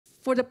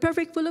For the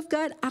perfect will of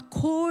God,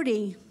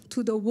 according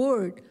to the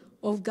word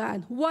of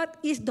God. What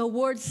is the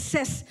word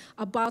says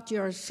about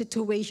your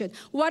situation?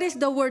 What is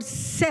the word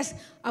says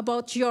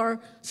about your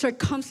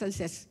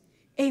circumstances?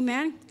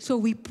 Amen? So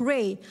we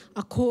pray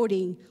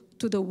according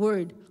to the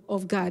word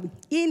of God.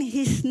 In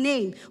his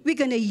name, we're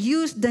going to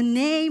use the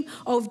name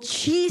of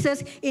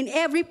Jesus in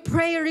every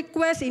prayer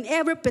request, in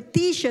every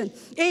petition.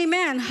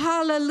 Amen.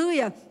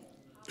 Hallelujah.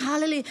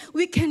 Hallelujah.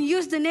 We can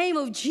use the name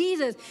of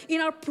Jesus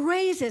in our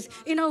praises,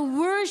 in our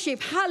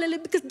worship. Hallelujah.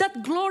 Because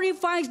that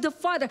glorifies the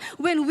Father.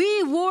 When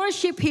we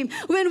worship him,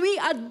 when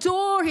we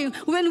adore him,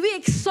 when we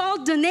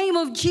exalt the name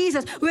of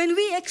Jesus, when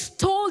we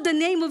extol the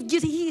name of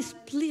Jesus, he is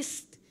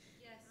pleased.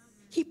 Yes.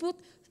 He put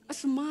a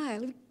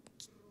smile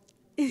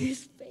in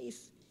his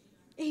face.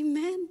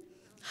 Amen.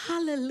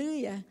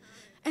 Hallelujah.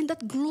 And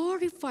that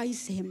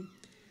glorifies him.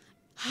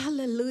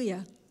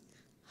 Hallelujah.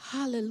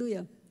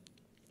 Hallelujah.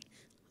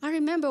 I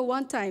remember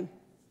one time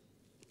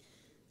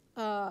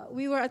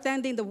we were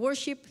attending the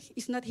worship.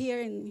 It's not here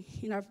in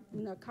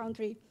our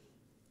country.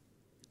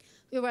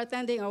 We were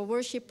attending our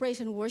worship, praise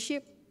and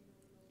worship.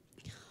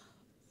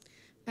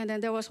 And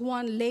then there was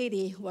one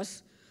lady who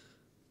was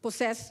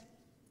possessed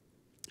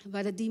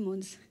by the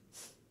demons.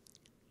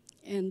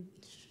 And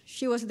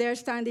she was there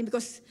standing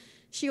because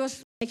she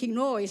was making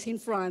noise in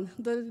front.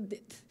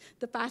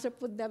 The pastor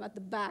put them at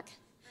the back.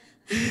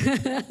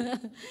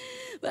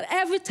 But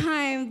every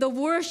time the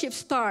worship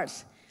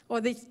starts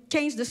or they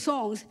change the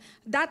songs,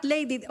 that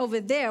lady over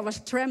there was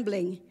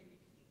trembling.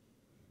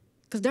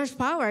 Because there's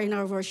power in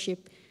our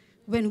worship.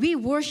 When we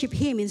worship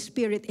him in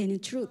spirit and in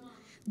truth,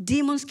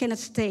 demons cannot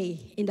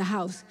stay in the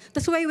house.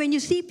 That's why when you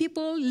see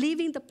people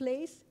leaving the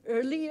place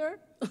earlier,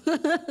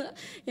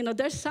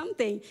 there's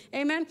something.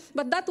 Amen.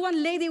 But that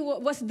one lady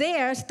was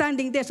there,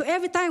 standing there. So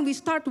every time we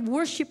start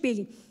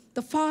worshiping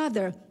the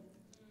Father,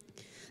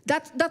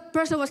 that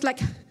person was like,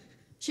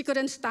 she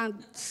couldn't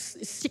stand,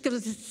 she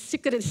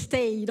couldn't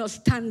stay,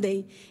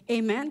 standing.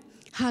 Amen.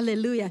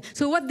 Hallelujah.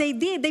 So what they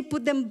did, they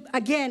put them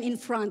again in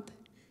front.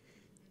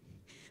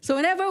 So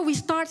whenever we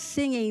start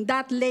singing,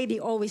 that lady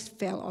always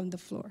fell on the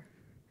floor.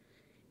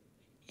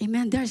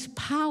 Amen. There's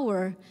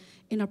power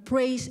in our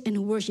praise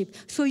and worship.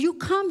 So you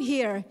come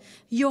here,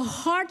 your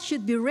heart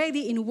should be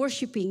ready in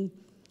worshiping.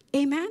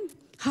 Amen.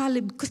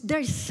 Hallelujah. Because there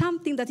is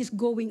something that is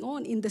going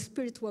on in the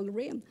spiritual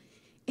realm.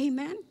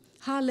 Amen.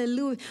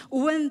 Hallelujah.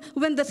 When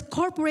the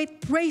corporate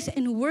praise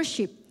and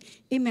worship,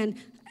 amen,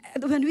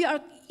 when we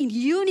are in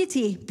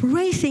unity,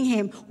 praising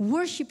him,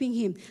 worshiping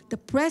him, the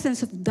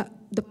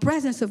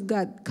presence of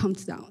God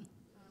comes down.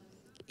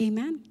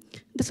 Amen.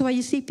 That's why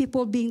you see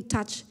people being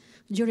touched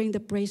during the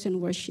praise and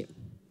worship.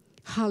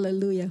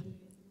 Hallelujah.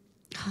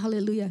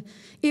 Hallelujah.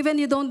 Even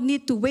you don't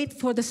need to wait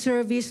for the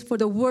service, for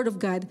the word of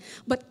God.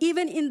 But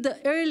even in the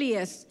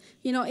earliest,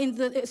 in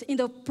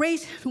the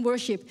praise and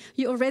worship,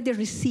 you already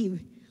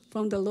receive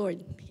from the Lord.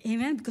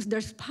 Amen? Because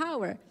there's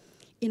power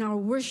in our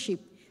worship.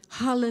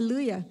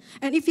 Hallelujah.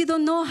 And if you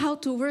don't know how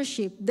to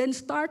worship, then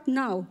start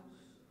now.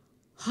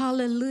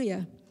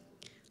 Hallelujah.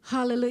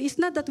 Hallelujah. It's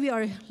not that we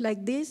are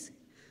like this,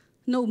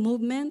 no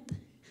movement,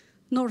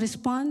 no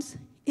response.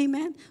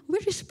 Amen. We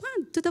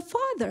respond to the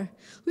Father.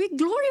 We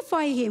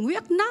glorify him. We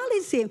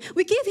acknowledge him.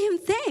 We give him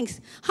thanks.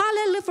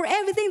 Hallelujah for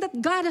everything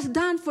that God has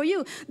done for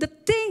you. The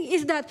thing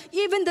is that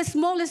even the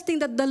smallest thing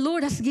that the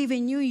Lord has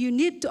given you, you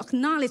need to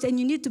acknowledge and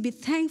you need to be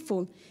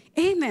thankful.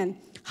 Amen.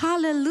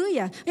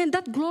 Hallelujah. And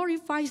that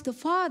glorifies the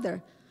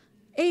Father.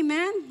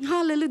 Amen.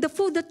 Hallelujah. The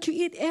food that you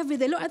eat every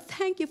day. Lord, I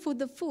thank you for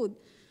the food.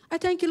 I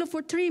thank you, Lord,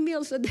 for 3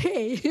 meals a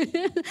day.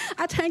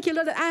 I thank you,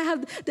 Lord, that I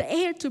have the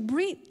air to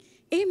breathe.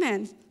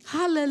 Amen.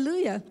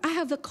 Hallelujah. I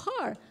have the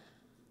car.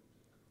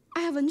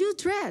 I have a new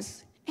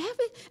dress.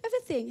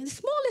 Everything, the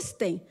smallest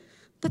thing.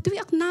 But we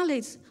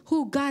acknowledge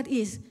who God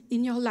is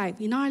in your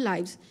life, in our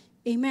lives.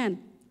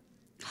 Amen.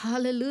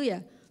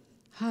 Hallelujah.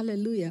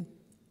 Hallelujah.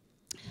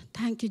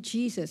 Thank you,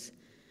 Jesus.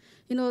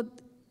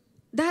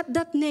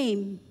 That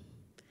name,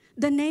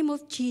 the name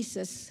of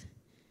Jesus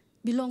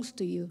belongs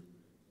to you.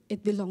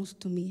 It belongs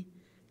to me.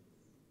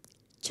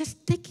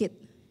 Just take it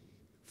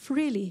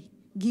freely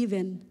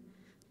given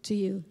to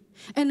you.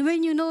 And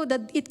when you know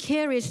that it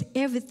carries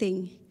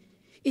everything,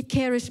 it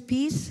carries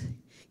peace,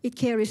 it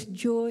carries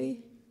joy,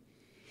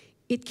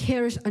 it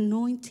carries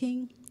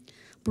anointing,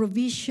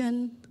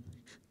 provision,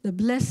 the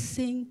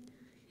blessing,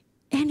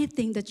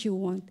 anything that you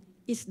want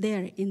is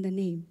there in the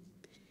name.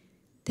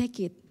 Take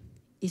it,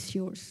 it's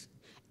yours.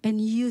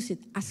 And use it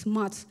as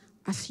much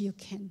as you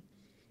can.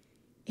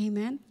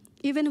 Amen?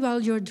 Even while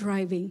you're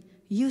driving,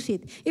 use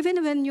it.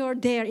 Even when you're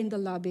there in the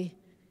lobby.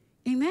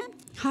 Amen?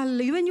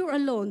 Hallelujah. When you're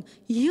alone,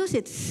 use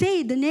it.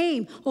 Say the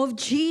name of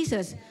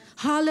Jesus.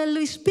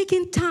 Hallelujah. Speak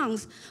in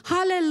tongues.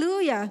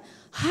 Hallelujah.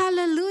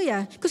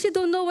 Hallelujah. Because you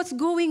don't know what's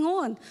going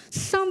on.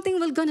 Something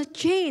will gonna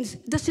change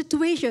the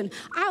situation.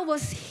 I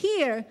was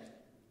here.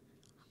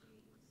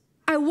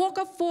 I woke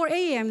up 4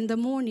 a.m. in the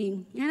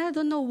morning. And I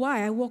don't know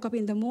why I woke up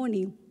in the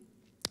morning.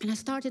 And I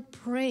started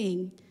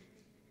praying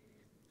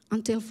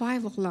until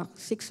 5 o'clock,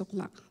 6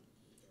 o'clock.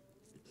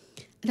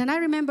 Then I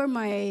remember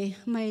my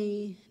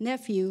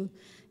nephew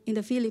in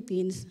the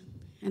Philippines,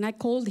 and I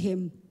called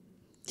him.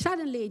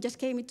 Suddenly, it just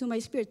came into my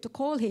spirit to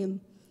call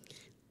him.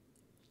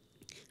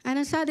 And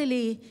then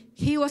suddenly,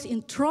 he was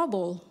in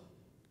trouble.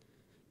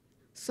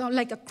 So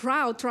like a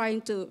crowd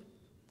trying to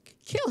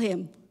kill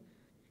him.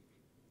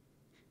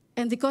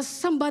 And because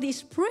somebody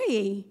is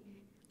praying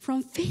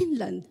from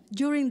Finland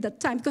during that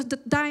time, because the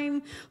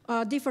time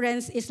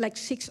difference is like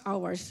 6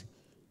 hours.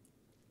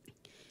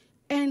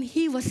 And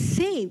he was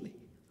saved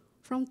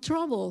from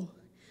trouble.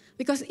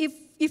 Because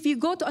if you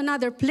go to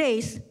another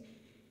place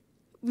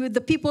with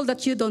the people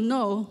that you don't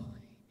know,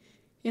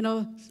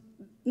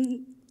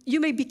 you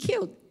may be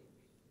killed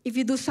if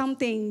you do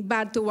something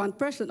bad to one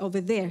person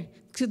over there.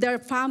 So there are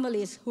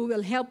families who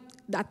will help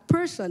that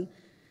person.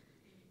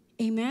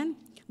 Amen?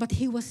 But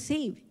he was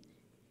saved.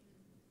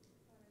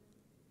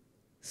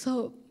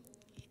 So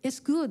it's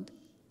good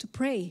to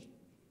pray.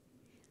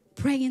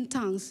 Pray in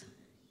tongues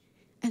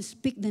and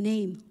speak the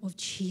name of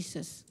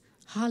Jesus.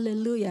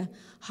 Hallelujah.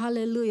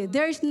 Hallelujah.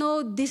 There is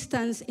no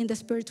distance in the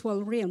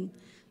spiritual realm.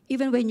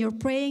 Even when you're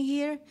praying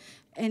here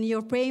and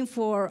you're praying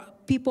for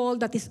people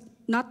that is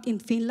not in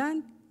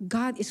Finland,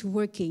 God is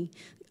working.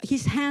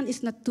 His hand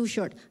is not too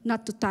short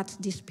not to touch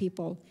these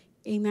people.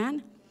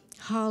 Amen?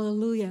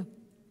 Hallelujah.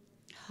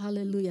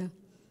 Hallelujah.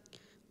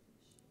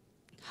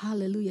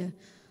 Hallelujah.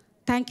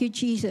 Thank you,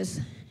 Jesus.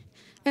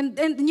 And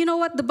you know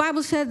what? The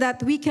Bible said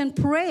that we can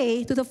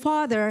pray to the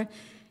Father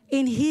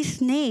in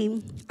His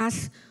name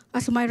as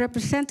my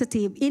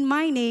representative, in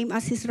my name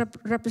as His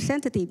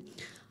representative.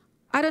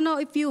 I don't know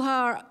if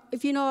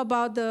you know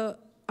about the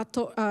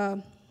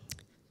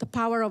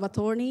power of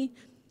attorney,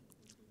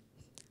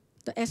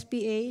 the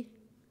SPA.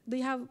 Do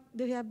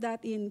you have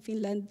that in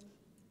Finland?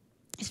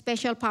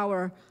 Special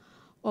power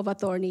of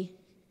attorney.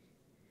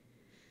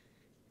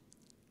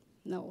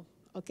 No.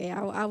 Okay,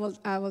 I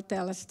will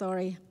tell a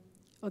story.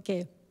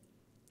 Okay.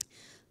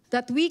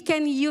 That we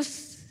can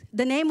use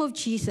the name of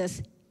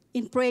Jesus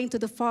in praying to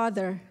the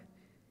Father.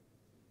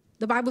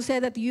 The Bible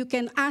said that you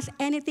can ask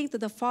anything to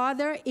the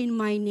Father in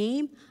my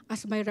name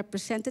as my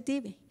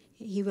representative.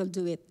 He will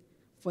do it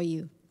for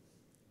you.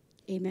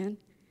 Amen.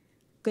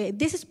 Okay,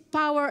 this is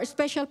power,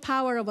 special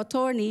power of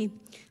attorney.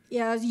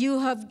 Yeah,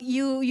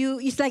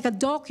 it's like a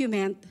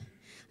document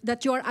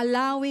that you are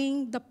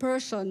allowing the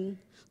person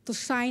to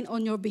sign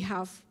on your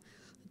behalf.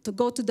 To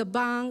go to the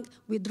bank,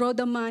 withdraw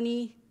the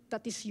money,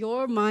 that is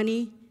your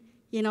money,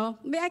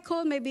 May I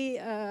call maybe,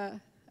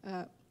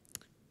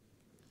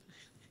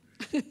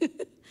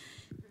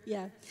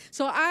 yeah.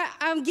 So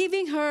I'm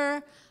giving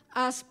her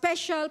a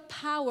special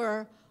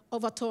power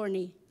of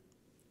attorney.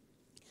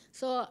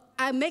 So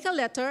I make a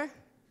letter,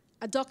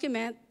 a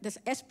document, that's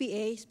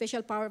SPA,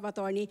 special power of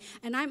attorney,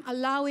 and I'm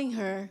allowing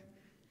her,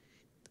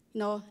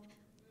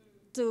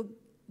 to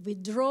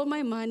withdraw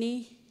my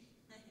money,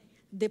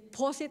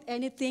 deposit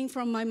anything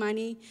from my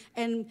money,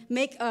 and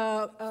make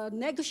a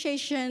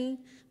negotiation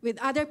with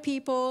other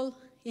people,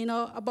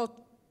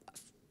 about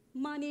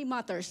money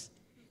matters.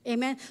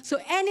 Amen. So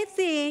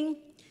anything,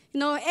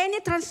 any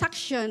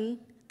transaction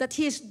that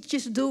she's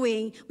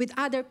doing with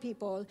other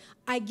people,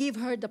 I give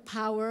her the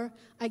power,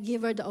 I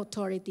give her the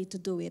authority to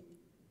do it.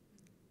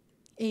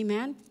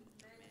 Amen.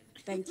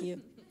 Thank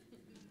you.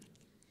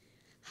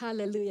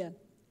 Hallelujah.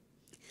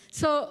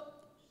 So,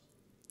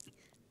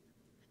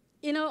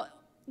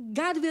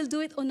 God will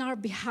do it on our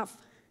behalf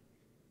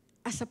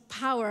as a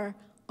power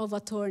of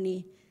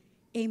attorney.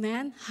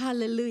 Amen.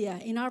 Hallelujah.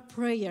 In our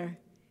prayer.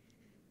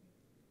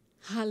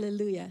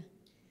 Hallelujah.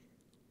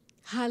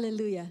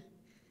 Hallelujah.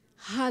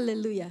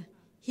 Hallelujah.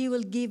 He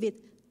will give it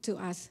to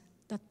us,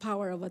 that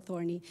power of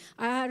attorney.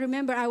 I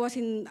remember I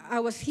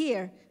was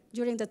here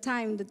during the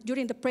time,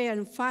 during the prayer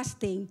and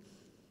fasting.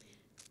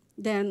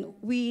 Then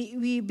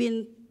we've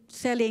been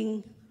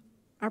selling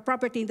our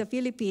property in the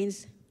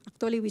Philippines.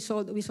 Actually, we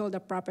sold the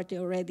property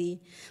already.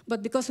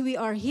 But because we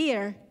are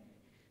here,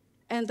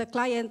 and the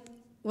client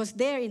was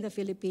there in the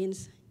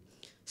Philippines,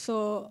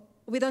 so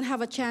we don't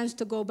have a chance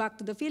to go back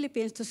to the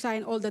Philippines to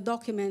sign all the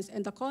documents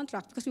and the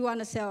contract because we want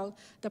to sell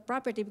the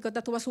property, because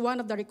that was one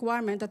of the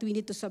requirements that we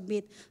need to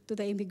submit to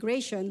the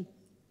immigration.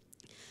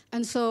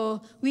 And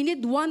so we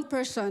need one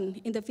person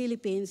in the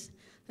Philippines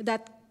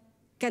that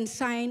can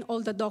sign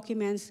all the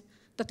documents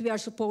that we are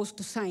supposed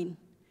to sign.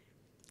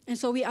 And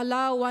so we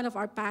allow one of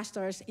our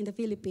pastors in the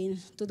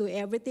Philippines to do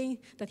everything,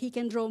 that he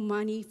can draw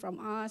money from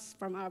us,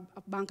 from our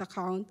bank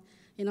account.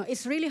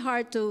 It's really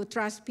hard to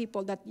trust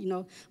people that,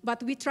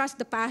 but we trust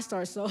the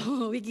pastor,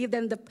 so we give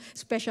them the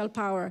special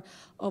power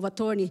of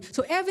attorney.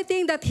 So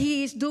everything that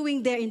he is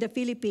doing there in the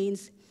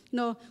Philippines,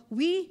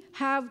 we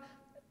have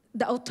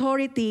the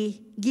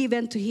authority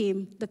given to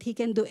him that he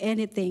can do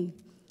anything.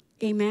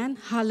 Amen?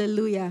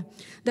 Hallelujah.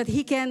 That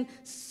he can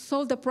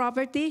sell the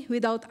property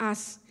without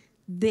us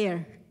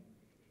there.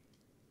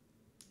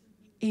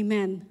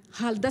 Amen.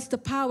 That's the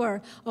power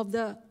of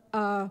the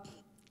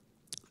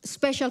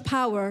special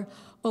power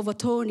of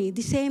attorney.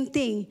 The same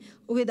thing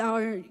with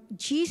our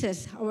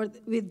Jesus, or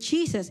with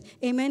Jesus.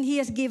 Amen. He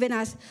has given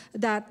us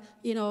that,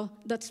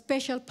 that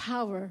special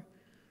power.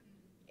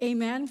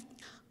 Amen.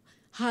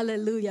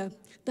 Hallelujah.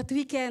 That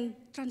we can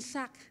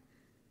transact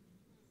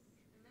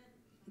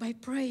by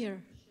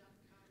prayer.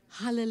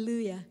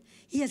 Hallelujah.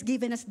 He has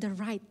given us the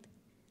right,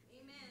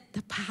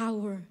 the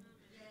power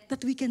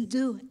that we can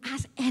do,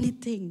 ask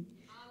anything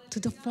to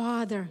the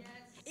Father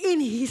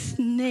in His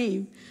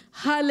name.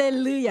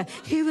 Hallelujah.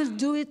 He will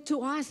do it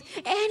to us.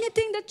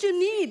 Anything that you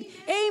need.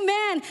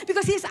 Amen.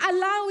 Because He's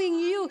allowing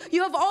you.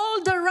 You have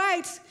all the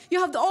rights. You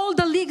have all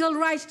the legal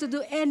rights to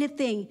do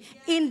anything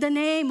in the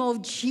name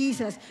of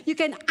Jesus. You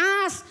can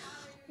ask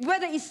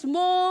whether it's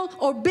small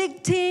or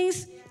big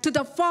things to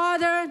the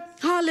Father.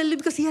 Hallelujah.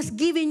 Because He has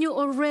given you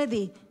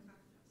already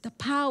the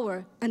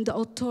power and the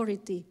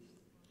authority.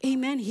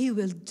 Amen. He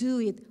will do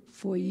it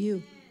for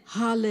you.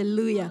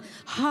 Hallelujah.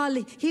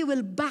 He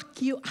will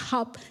back you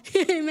up.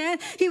 Amen.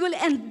 He will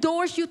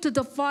endorse you to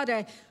the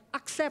Father.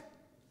 Accept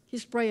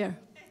His prayer.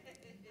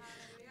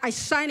 I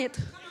sign it.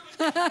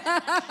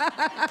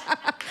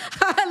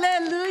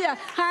 Hallelujah.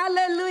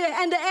 Hallelujah.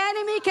 And the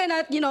enemy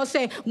cannot,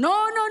 say,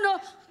 no.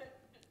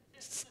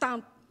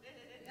 Stamp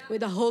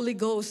with the Holy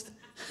Ghost.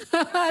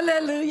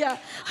 Hallelujah.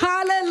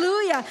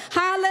 Hallelujah.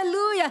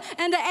 Hallelujah.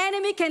 And the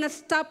enemy cannot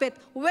stop it.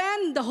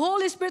 When the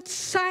Holy Spirit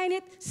sign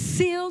it,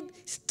 sealed,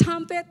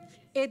 stamp it,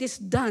 it is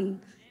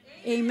done.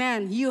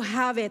 Amen. You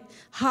have it.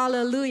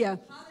 Hallelujah.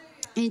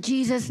 In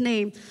Jesus'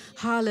 name.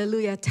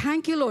 Hallelujah.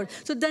 Thank you, Lord.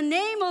 So the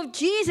name of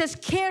Jesus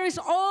carries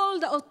all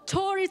the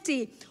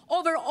authority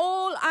over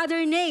all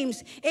other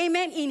names.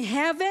 Amen. In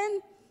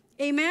heaven.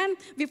 Amen.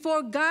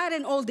 Before God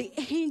and all the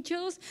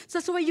angels. So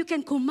that's why you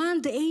can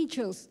command the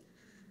angels.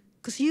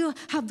 Because you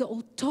have the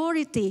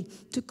authority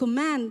to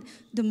command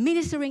the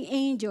ministering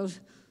angels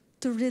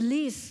to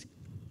release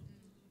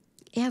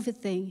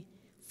everything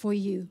for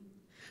you.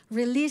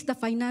 Release the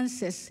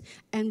finances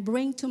and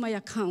bring to my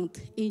account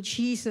in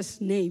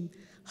Jesus' name.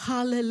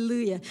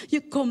 Hallelujah.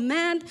 You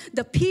command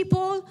the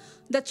people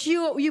that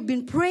you've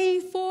been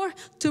praying for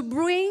to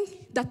bring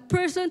that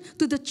person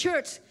to the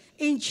church.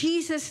 In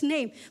Jesus'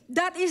 name.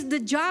 That is the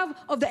job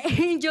of the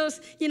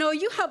angels.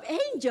 You have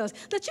angels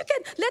that you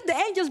can let the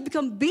angels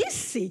become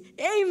busy.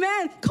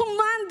 Amen.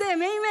 Command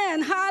them.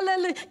 Amen.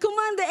 Hallelujah.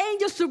 Command the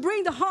angels to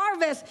bring the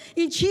harvest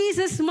in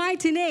Jesus'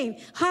 mighty name.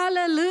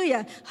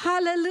 Hallelujah.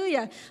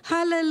 Hallelujah.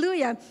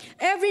 Hallelujah.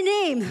 Every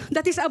name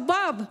that is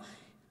above,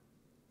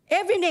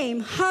 every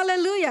name.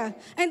 Hallelujah.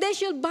 And they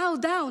shall bow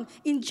down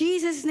in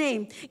Jesus'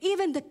 name.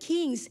 Even the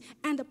kings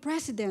and the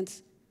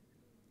presidents,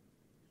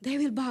 they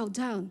will bow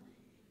down.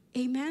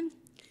 Amen.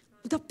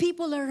 The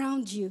people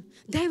around you,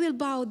 they will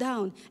bow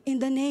down in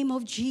the name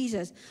of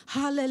Jesus.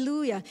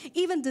 Hallelujah.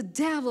 Even the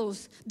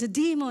devils, the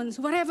demons,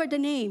 whatever the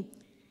name,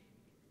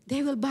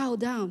 they will bow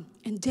down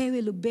and they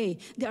will obey.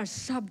 They are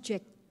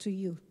subject to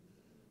you.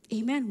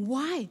 Amen.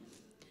 Why?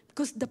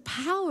 Because the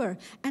power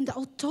and the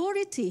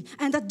authority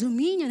and the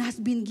dominion has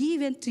been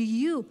given to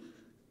you.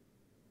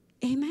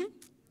 Amen.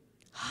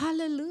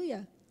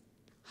 Hallelujah.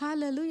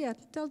 Hallelujah.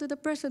 Tell to the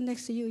person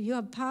next to you, you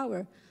have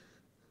power,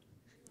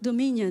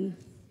 dominion,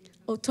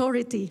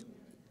 authority.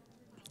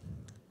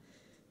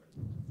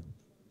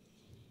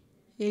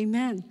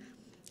 Amen.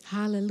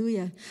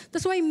 Hallelujah.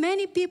 That's why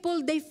many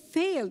people, they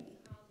failed.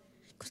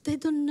 Because they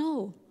don't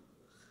know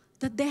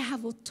that they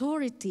have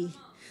authority,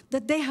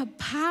 that they have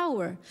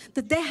power,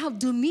 that they have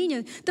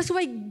dominion. That's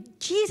why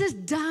Jesus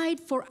died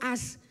for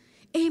us.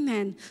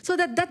 Amen. So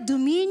that that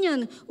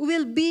dominion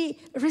will be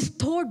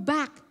restored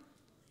back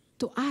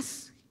to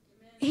us.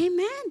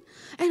 Amen.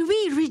 And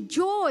we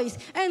rejoice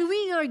and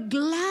we are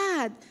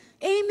glad.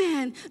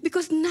 Amen.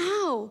 Because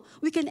now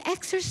we can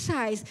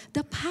exercise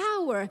the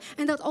power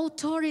and that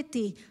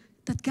authority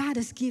that God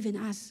has given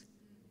us.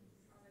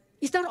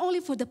 It's not only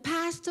for the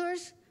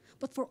pastors,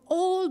 but for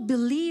all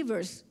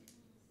believers.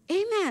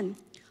 Amen.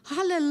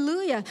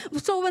 Hallelujah.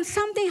 So when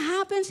something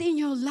happens in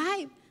your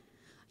life,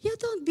 you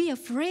don't be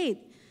afraid.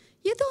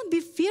 You don't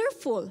be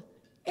fearful.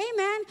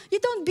 Amen. You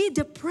don't be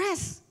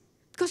depressed.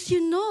 Because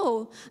you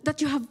know that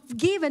you have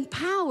given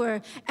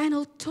power and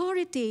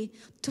authority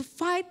to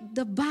fight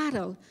the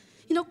battle.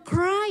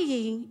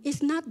 Crying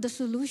is not the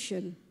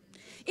solution.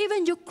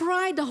 Even you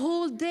cry the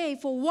whole day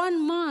for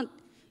 1 month,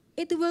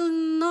 it will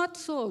not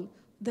solve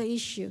the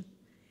issue.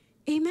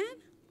 Amen?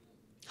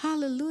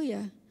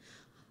 Hallelujah.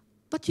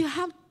 But you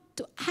have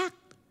to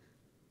act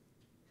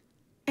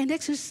and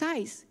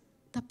exercise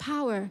the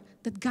power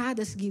that God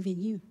has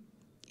given you.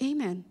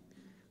 Amen.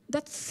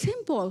 That's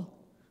simple.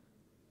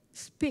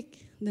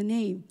 Speak the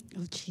name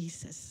of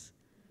Jesus.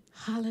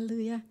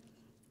 Hallelujah.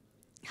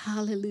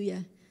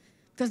 Hallelujah.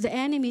 Because the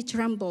enemy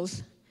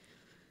trembles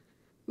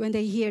when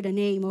they hear the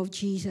name of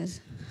Jesus.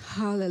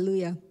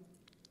 Hallelujah.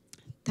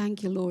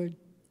 Thank you, Lord.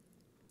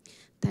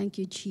 Thank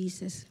you,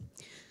 Jesus.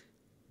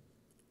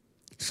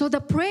 So the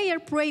prayer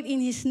prayed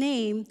in His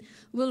name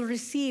will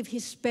receive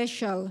His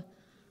special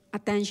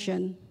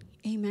attention.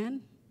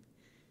 Amen.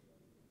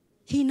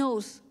 He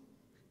knows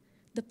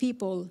the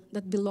people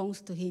that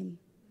belongs to Him.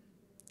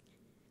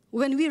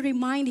 When we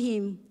remind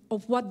Him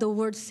of what the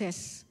Word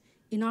says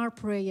in our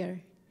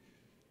prayer,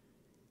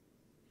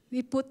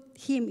 we put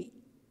Him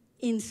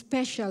in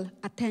special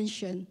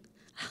attention.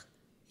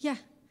 Yeah.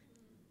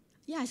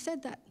 Yeah, I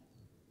said that.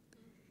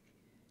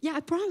 Yeah, I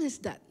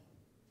promised that.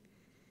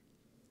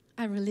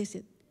 I release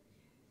it.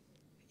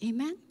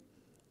 Amen?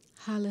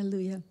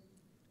 Hallelujah.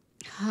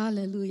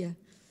 Hallelujah.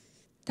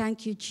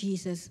 Thank you,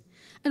 Jesus.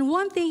 And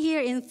one thing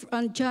here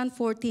on John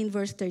 14,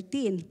 verse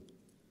 13,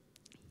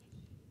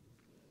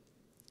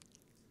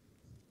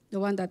 the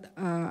one that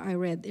I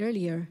read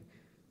earlier.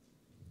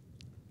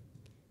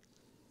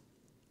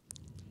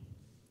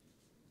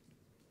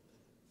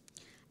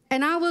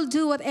 And I will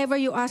do whatever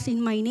you ask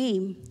in my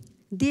name.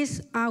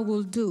 This I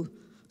will do,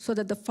 so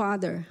that the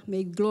Father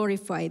may be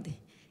glorified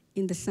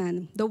in the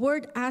Son. The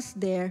word ask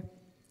there,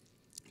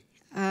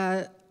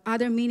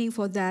 other meaning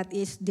for that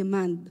is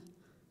demand.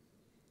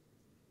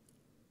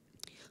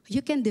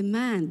 You can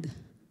demand.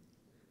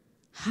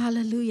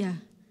 Hallelujah.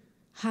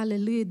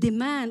 Hallelujah.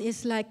 Demand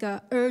is like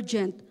an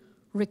urgent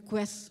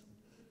request.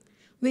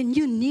 When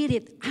you need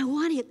it, I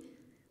want it.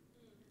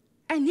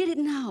 I need it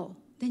now.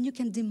 Then you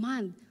can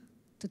demand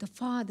to the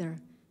Father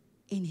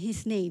in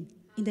His name,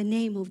 in the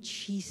name of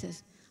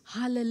Jesus.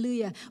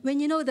 Hallelujah. When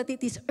you know that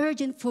it is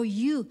urgent for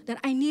you, that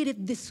I need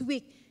it this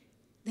week,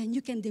 then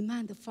you can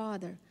demand the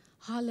Father.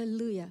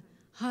 Hallelujah.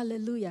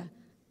 Hallelujah.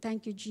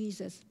 Thank you,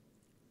 Jesus.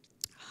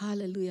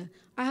 Hallelujah.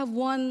 I have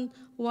one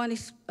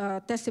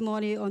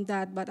testimony on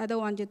that, but I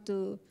don't want you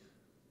to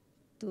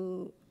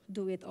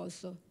do it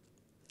also.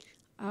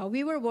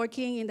 We were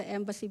working in the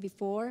embassy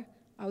before.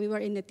 We were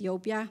in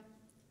Ethiopia.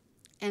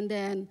 And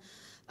then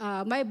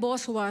my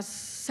boss was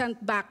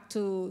sent back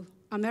to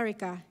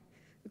America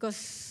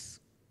because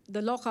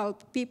the local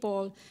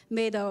people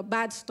made a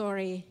bad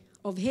story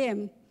of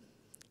him.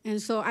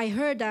 And so I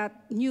heard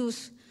that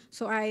news.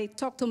 So I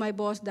talked to my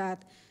boss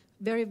that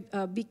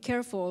be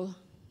careful.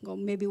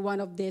 Maybe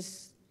one of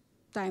this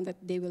time that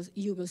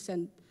you will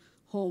send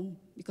home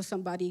because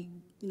somebody,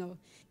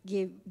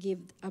 gave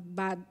a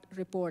bad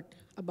report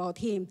about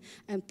him,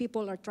 and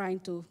people are trying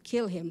to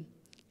kill him,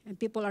 and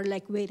people are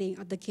like waiting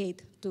at the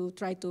gate to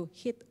try to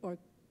hit or,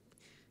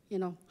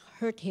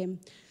 hurt him.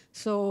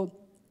 So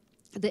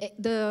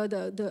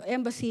the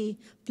embassy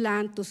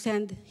planned to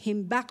send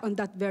him back on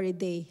that very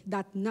day,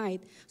 that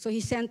night. So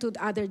he sent to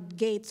the other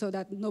gate so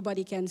that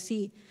nobody can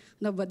see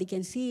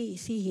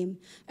him.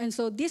 And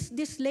so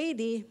this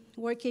lady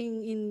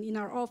working in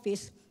our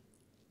office,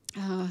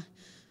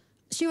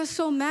 she was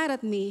so mad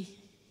at me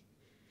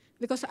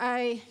because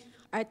I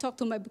talked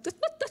to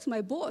that's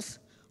my boss.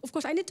 Of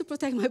course, I need to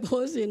protect my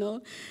boss,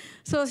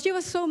 So she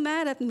was so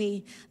mad at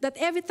me that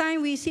every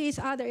time we see each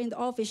other in the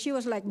office, she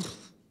was like,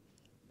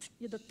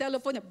 the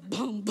telephone,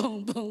 boom,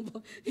 boom, boom,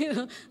 boom.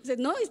 I said,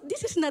 no,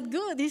 this is not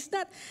good.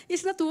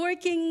 It's not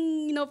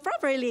working,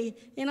 properly.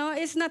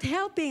 It's not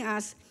helping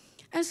us.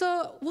 And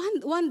so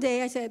one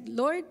day I said,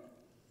 Lord,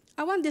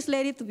 I want this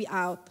lady to be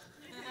out.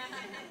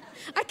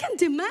 I can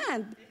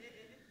demand,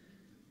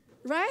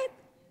 right?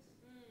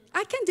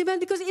 I can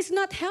demand because it's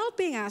not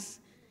helping us.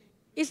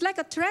 It's like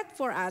a threat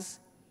for us.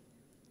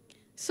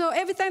 So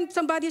every time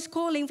somebody's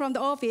calling from the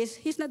office,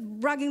 he's not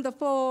bragging the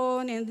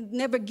phone and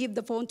never give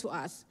the phone to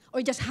us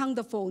or just hang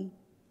the phone.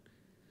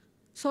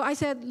 So I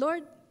said,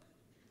 Lord,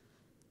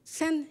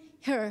 send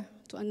her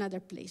to another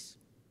place,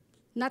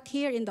 not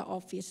here in the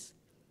office.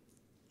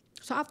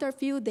 So after a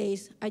few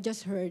days, I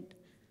just heard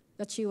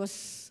that she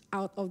was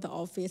out of the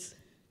office.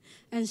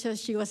 And so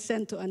she was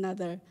sent to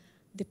another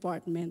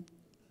department.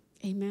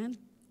 Amen.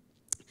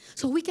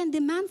 So we can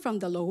demand from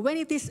the Lord. When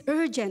it is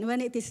urgent,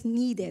 when it is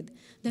needed,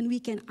 then we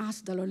can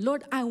ask the Lord,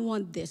 Lord, I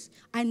want this.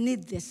 I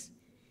need this.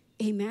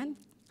 Amen.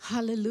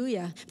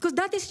 Hallelujah. Because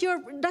that is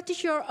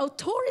your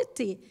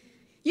authority.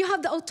 You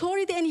have the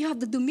authority and you have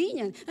the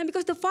dominion. And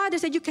because the Father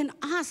said you can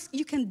ask,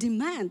 you can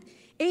demand.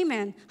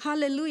 Amen.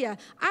 Hallelujah.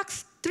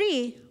 Acts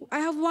 3, I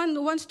have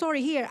one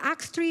story here.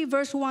 Acts 3,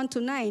 verse 1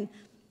 to 9.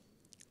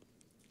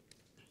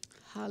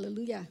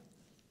 Hallelujah.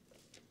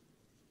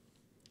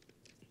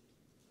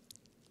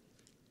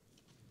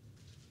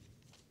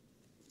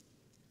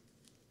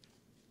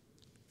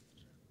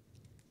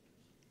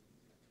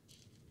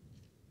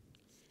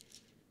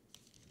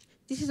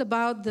 This is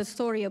about the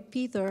story of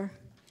Peter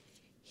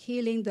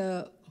healing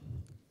the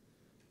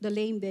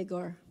lame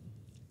beggar.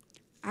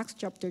 Acts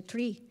chapter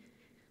 3.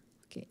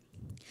 Okay.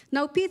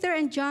 Now Peter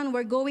and John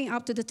were going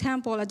up to the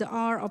temple at the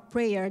hour of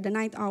prayer, the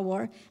ninth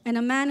hour, and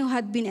a man who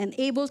had been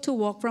unable to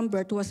walk from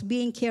birth was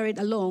being carried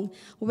along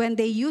when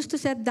they used to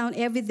sit down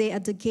every day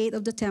at the gate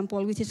of the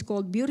temple, which is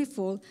called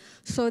Beautiful,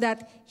 so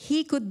that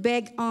he could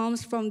beg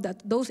alms from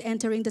those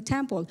entering the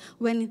temple.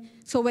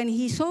 When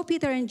he saw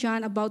Peter and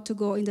John about to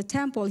go in the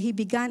temple, he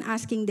began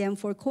asking them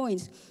for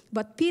coins.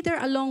 But Peter,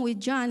 along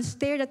with John,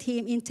 stared at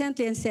him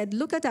intently and said,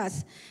 "Look at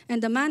us."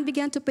 And the man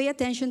began to pay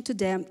attention to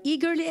them,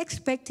 eagerly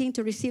expecting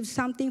to receive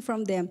something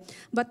from them.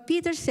 But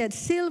Peter said,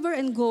 "Silver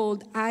and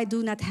gold I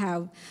do not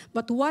have,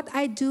 but what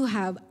I do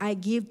have I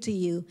give to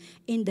you.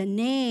 In the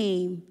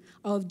name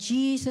of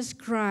Jesus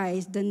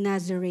Christ the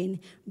Nazarene,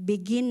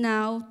 begin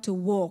now to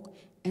walk,"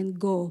 and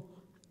go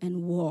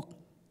and walk.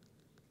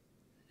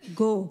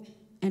 Go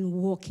and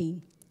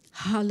walking.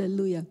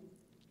 Hallelujah.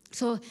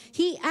 So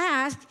he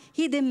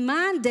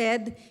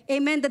demanded,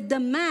 amen, that the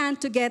man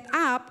to get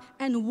up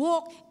and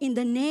walk in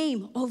the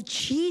name of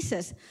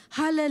Jesus.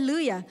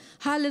 Hallelujah.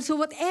 Hallelujah. So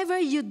whatever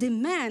you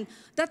demand,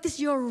 that is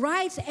your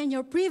rights and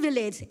your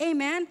privilege.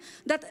 Amen.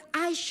 That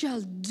I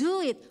shall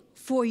do it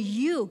for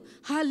you.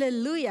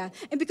 Hallelujah.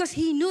 And because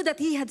he knew that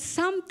he had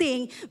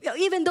something,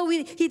 even though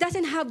he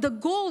doesn't have the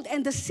gold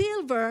and the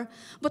silver,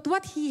 but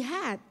what he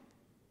had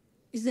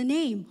is the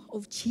name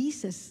of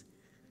Jesus.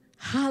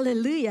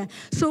 Hallelujah.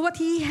 So what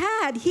he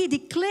had, he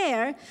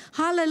declared,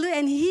 hallelujah,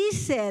 and he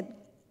said,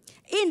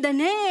 in the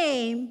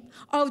name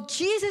of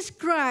Jesus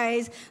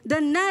Christ, the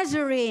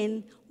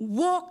Nazarene,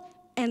 walk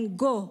and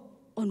go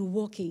on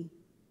walking.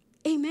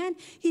 Amen.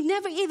 He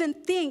never even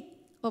think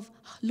of,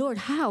 Lord,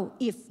 how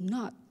if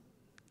not?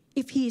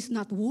 If he is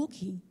not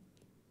walking?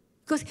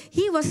 Because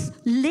he was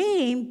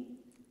lame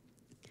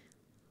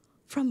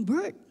from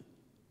birth.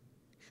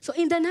 So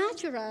in the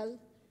natural,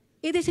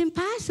 it is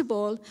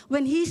impossible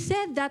when he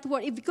said that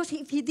word, because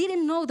if he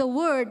didn't know the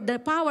word, the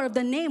power of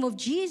the name of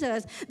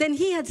Jesus, then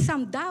he had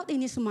some doubt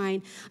in his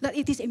mind that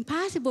it is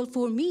impossible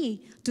for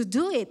me to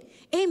do it.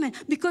 Amen.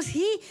 Because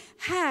he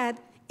had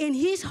in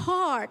his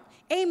heart,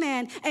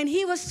 amen, and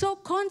he was so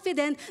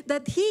confident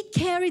that he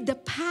carried the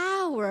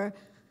power,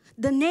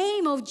 the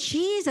name of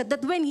Jesus,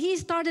 that when he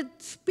started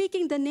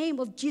speaking the name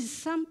of Jesus,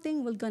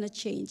 something was going to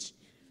change.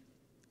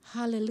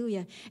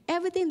 Hallelujah.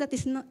 Everything that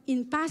is not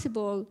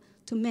impossible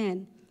to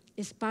man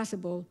is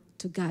possible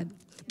to God.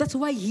 That's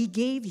why he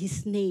gave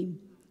his name,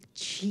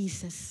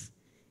 Jesus.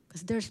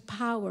 Because there's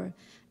power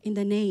in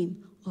the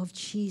name of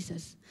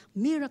Jesus.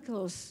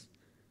 Miracles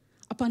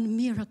upon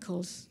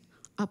miracles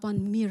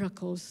upon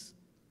miracles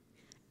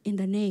in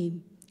the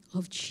name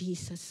of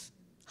Jesus.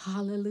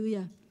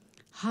 Hallelujah.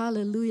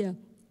 Hallelujah.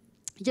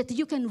 Yet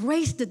you can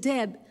raise the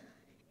dead.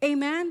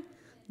 Amen.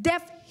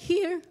 Deaf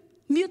hear,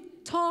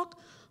 mute talk.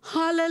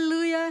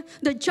 Hallelujah.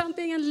 The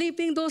jumping and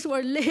leaping, those who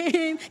are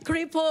lame,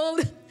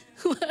 crippled.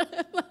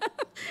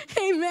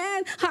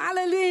 Amen.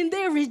 Hallelujah. And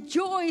they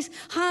rejoice.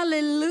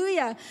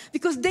 Hallelujah.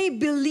 Because they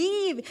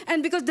believe.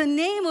 And because the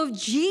name of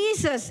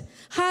Jesus.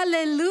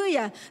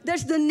 Hallelujah.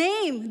 There's a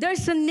name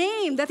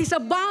that is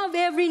above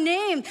every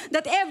name.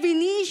 That every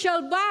knee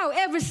shall bow.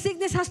 Every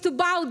sickness has to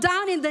bow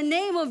down in the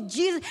name of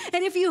Jesus.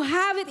 And if you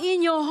have it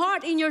in your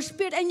heart, in your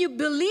spirit, and you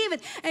believe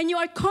it, and you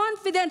are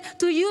confident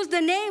to use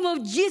the name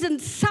of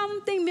Jesus,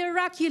 something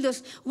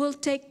miraculous will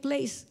take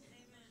place.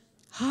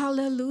 Amen.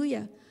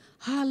 Hallelujah.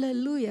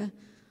 Hallelujah.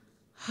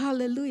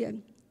 Hallelujah.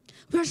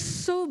 We're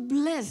so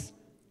blessed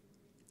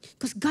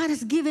because God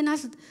has given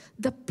us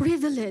the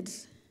privilege.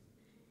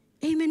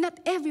 Amen.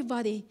 Not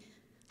everybody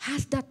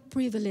has that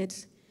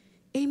privilege.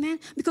 Amen.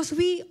 Because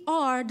we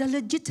are the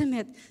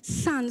legitimate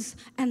sons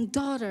and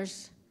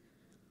daughters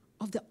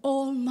of the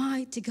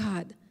Almighty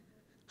God.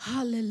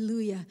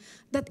 Hallelujah.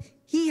 That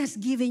He has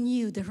given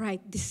you the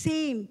right, the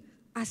same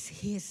as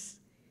His.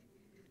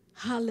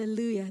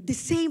 Hallelujah. The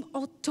same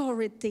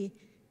authority.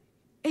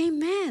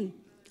 Amen.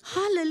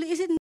 Hallelujah. Is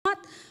it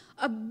not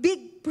a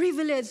big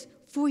privilege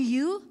for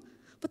you?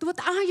 But what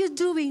are you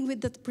doing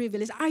with that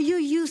privilege? Are you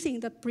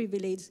using that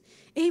privilege?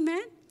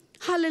 Amen.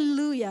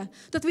 Hallelujah.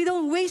 That we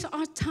don't waste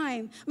our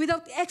time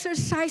without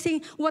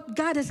exercising what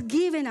God has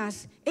given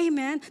us.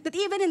 Amen. That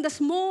even in the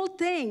small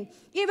thing,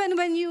 even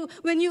when you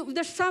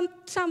there's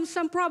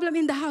some problem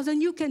in the house, and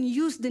you can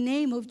use the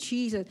name of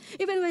Jesus.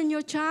 Even when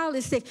your child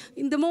is sick.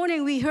 In the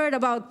morning we heard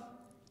about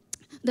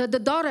the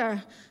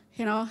daughter,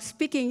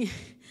 speaking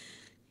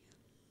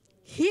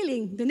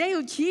healing, the name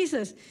of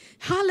Jesus.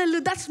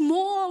 Hallelujah. That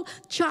small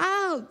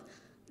child,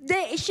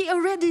 she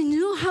already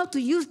knew how to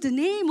use the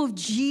name of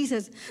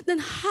Jesus. Then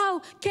how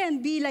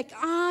can be like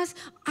us,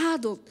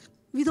 adults?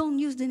 We don't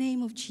use the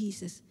name of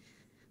Jesus.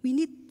 We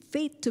need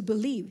faith to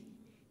believe.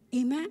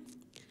 Amen?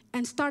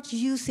 And start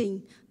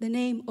using the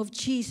name of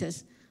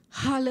Jesus.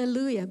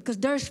 Hallelujah. Because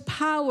there's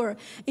power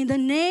in the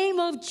name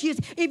of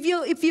Jesus.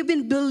 If you've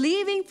been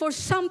believing for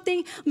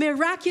something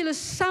miraculous,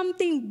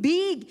 something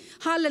big,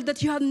 hallelujah,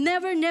 that you have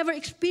never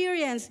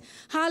experienced,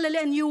 hallelujah,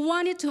 and you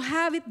wanted to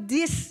have it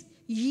this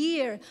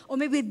year or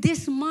maybe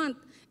this month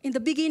in the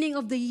beginning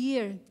of the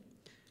year,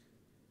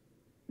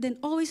 then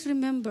always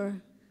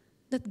remember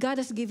that God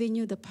has given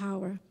you the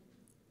power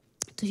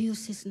to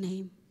use His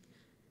name.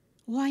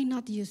 Why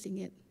not using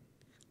it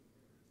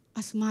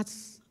as much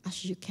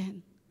as you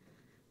can?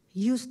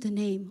 Use the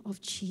name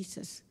of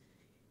Jesus.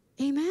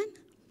 Amen?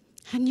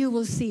 And you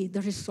will see the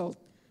result.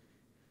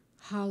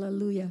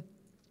 Hallelujah.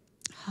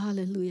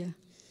 Hallelujah.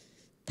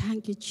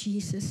 Thank you,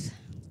 Jesus.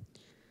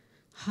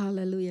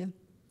 Hallelujah.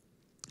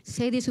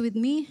 Say this with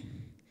me.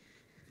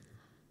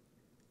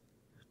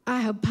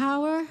 I have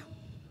power.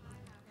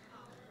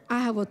 I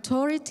have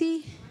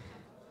authority.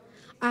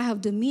 I have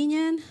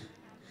dominion.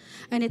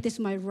 And it is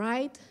my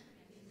right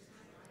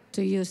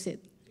to use it.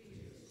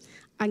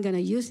 I'm going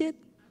to use it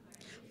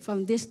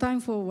from this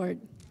time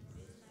forward.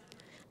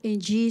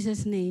 In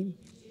Jesus' name.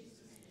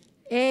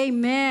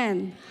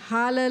 Amen.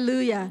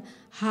 Hallelujah.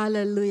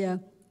 Hallelujah.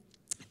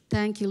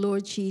 Thank you,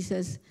 Lord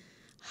Jesus.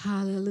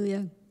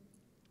 Hallelujah.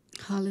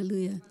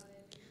 Hallelujah.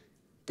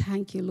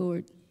 Thank you,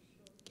 Lord.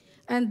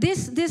 And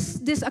these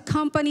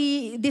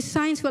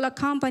signs will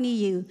accompany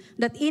you,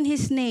 that in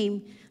His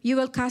name you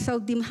will cast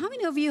out demons. How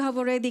many of you have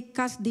already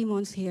cast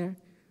demons here?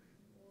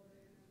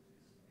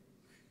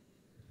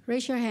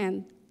 Raise your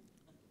hand.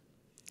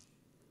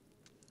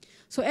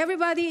 So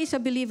everybody is a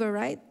believer,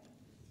 right?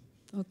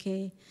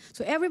 Okay.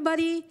 So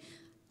everybody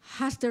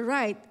has the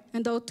right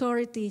and the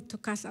authority to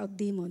cast out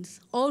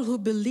demons. All who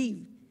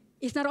believe.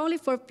 It's not only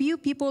for few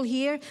people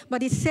here,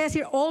 but it says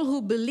here, all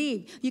who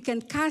believe. You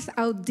can cast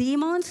out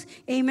demons.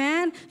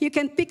 Amen. You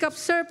can pick up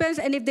serpents,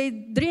 and if they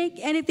drink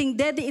anything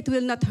deadly, it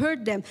will not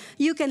hurt them.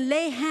 You can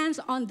lay hands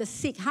on the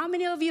sick. How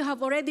many of you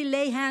have already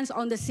laid hands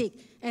on the sick,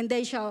 and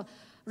they shall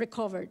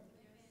recover?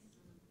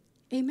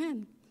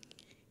 Amen.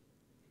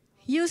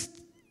 Use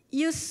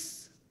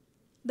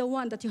the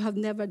one that you have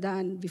never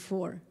done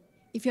before.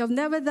 If you have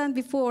never done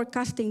before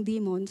casting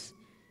demons,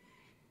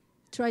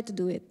 try to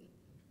do it.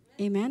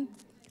 Amen.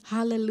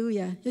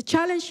 Hallelujah. You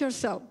challenge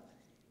yourself.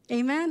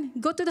 Amen.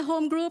 Go to the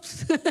home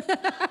groups.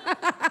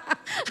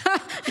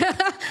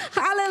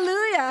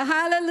 Hallelujah.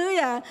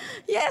 Hallelujah.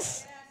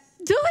 Yes.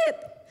 Do it.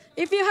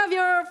 If you have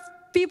your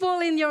people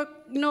in your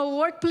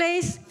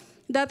workplace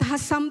that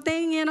has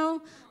something,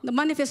 the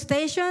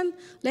manifestation,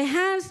 lay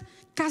hands,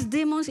 cast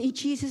demons in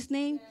Jesus'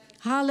 name.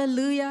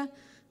 Hallelujah.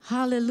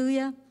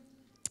 Hallelujah.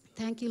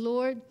 Thank you,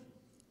 Lord.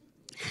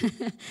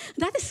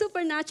 That is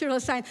supernatural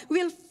sign.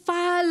 Will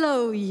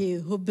follow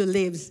you who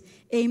believes.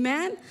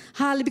 Amen.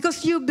 Hallelujah.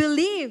 Because you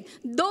believe,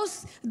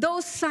 those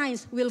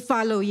signs will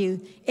follow you.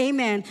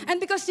 Amen. And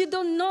because you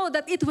don't know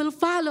that it will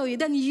follow you,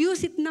 then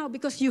use it now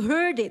because you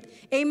heard it.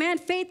 Amen.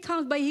 Faith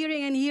comes by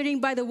hearing, and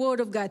hearing by the word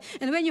of God.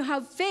 And when you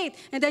have faith,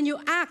 and then you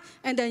act,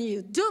 and then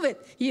you do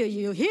it.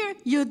 You hear,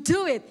 you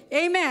do it.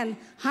 Amen.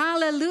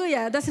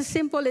 Hallelujah. That's a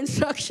simple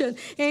instruction.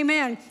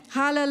 Amen.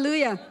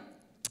 Hallelujah.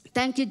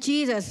 Thank you,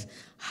 Jesus.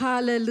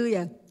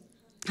 Hallelujah.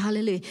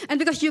 Hallelujah. And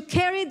because you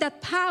carry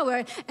that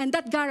power, and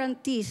that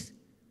guarantees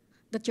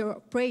that your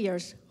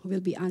prayers will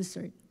be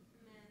answered.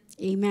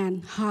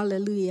 Amen.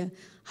 Hallelujah.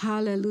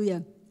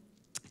 Hallelujah.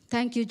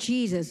 Thank you,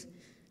 Jesus.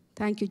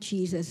 Thank you,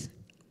 Jesus.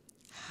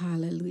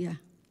 Hallelujah.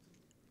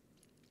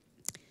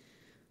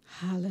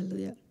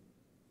 Hallelujah.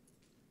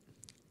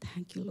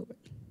 Thank you, Lord.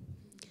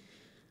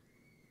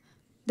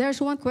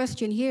 There's one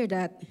question here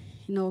that,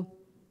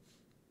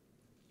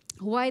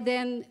 why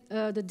then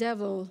the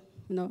devil,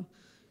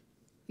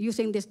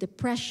 using this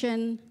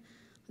depression,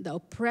 the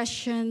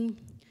oppression,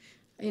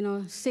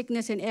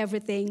 sickness and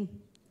everything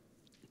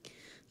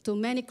to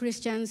many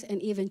Christians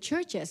and even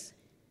churches?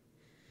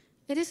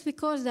 It is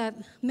because that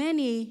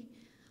many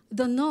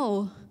don't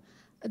know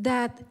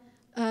that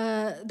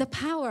the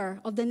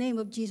power of the name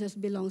of Jesus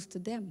belongs to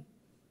them.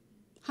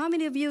 How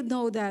many of you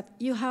know that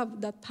you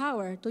have that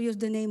power to use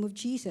the name of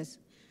Jesus,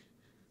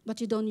 but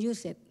you don't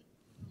use it?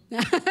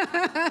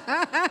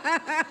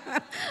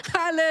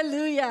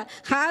 Hallelujah.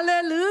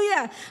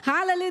 Hallelujah.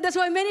 Hallelujah. That's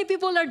why many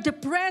people are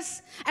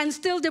depressed and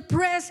still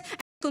depressed,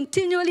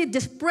 continually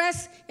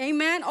depressed.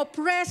 Amen.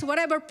 Oppressed,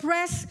 whatever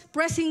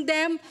pressing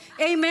them.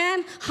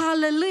 Amen.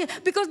 Hallelujah.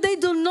 Because they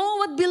don't know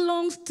what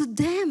belongs to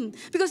them.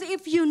 Because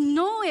if you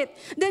know it,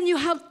 then you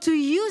have to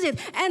use it.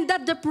 And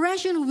that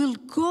depression will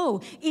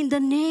go in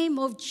the name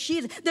of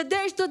Jesus. That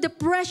there is no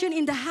depression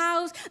in the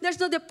house. There's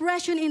no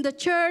depression in the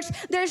church.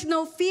 There's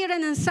no fear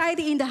and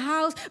anxiety in the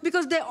house.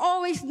 Because they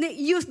always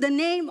use the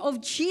name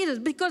of Jesus.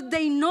 Because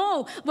they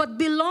know what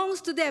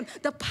belongs to them.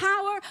 The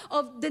power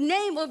of the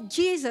name of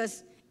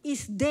Jesus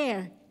is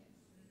there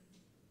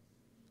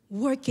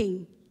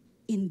working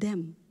in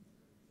them.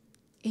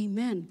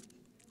 Amen.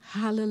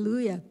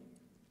 Hallelujah.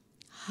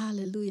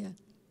 Hallelujah.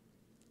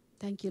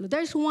 Thank you, Lord.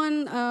 There's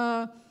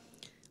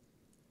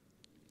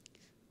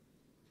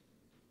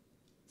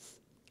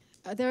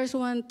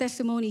one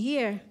testimony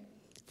here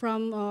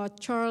from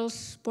Charles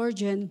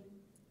Spurgeon,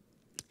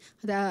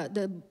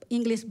 the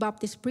English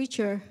Baptist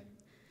preacher.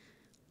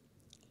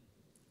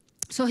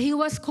 So he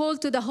was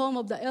called to the home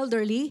of the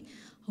elderly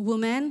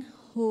woman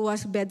who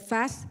was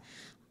bedfast.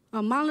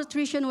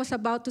 Malnutrition was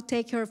about to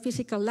take her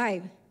physical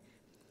life.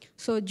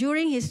 So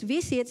during his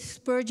visit,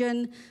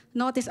 Spurgeon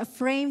noticed a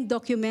framed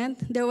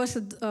document. There was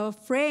a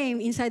frame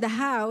inside the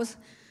house.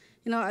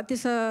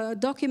 This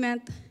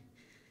document,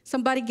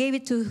 somebody gave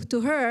it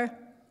to her.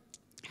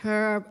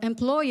 Her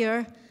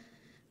employer,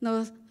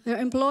 her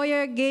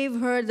employer gave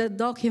her the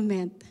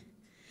document.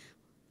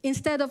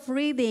 Instead of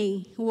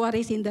reading what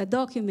is in the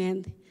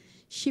document,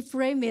 she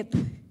framed it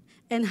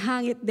and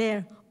hung it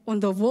there on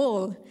the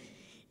wall.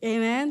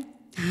 Amen.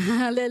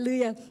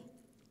 Hallelujah.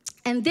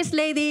 And this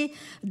lady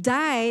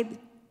died.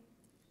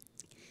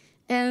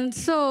 And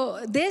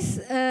so this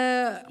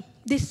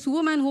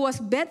woman who was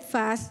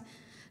bedfast,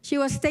 she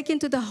was taken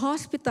to the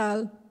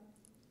hospital,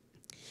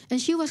 and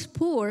she was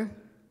poor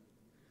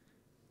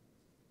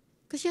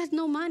because she had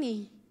no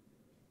money.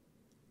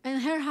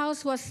 And her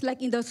house was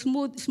like in the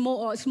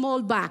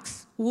small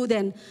box,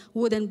 wooden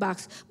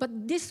box.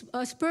 But this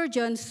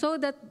Spurgeon saw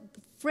that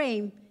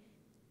frame,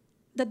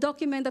 the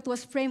document that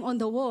was framed on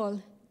the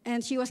wall,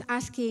 And she was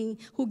asking,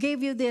 who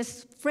gave you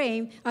this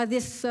frame,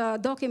 this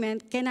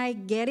document, can I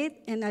get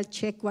it? And I'll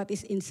check what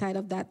is inside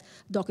of that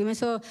document.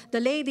 So the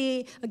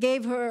lady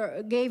gave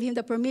him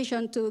the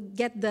permission to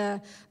get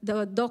the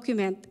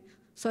document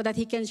so that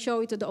he can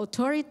show it to the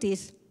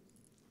authorities.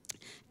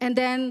 And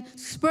then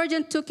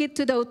Spurgeon took it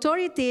to the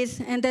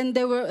authorities, and then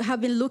they have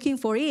been looking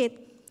for it.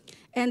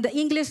 And the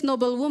English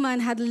noblewoman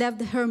had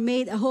left her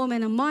maid a home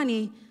and a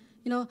money.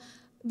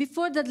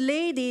 Before that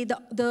lady,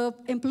 the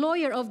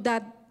employer of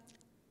that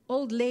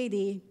old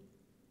lady,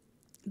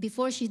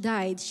 before she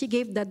died, she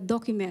gave that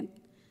document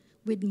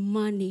with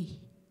money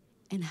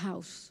and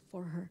house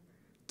for her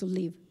to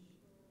live.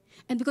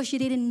 And because she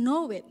didn't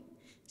know it,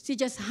 she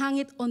just hung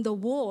it on the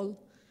wall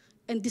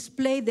and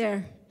displayed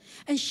there.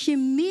 And she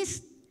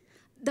missed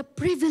the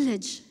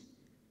privilege,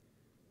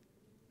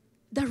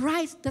 the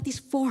rights that is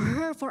for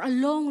her for a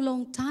long,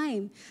 long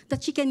time,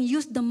 that she can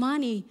use the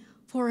money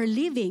for her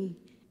living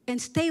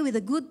and stay with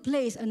a good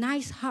place, a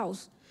nice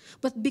house.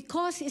 But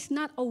because she's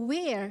not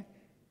aware,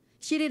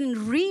 she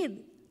didn't read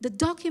the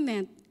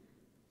document,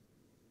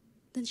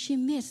 then she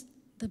missed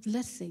the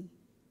blessing.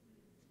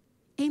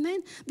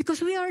 Amen?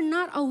 Because we are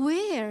not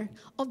aware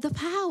of the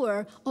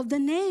power of the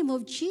name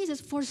of Jesus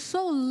for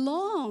so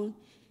long.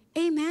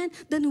 Amen?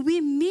 Then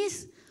we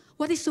miss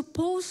what is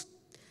supposed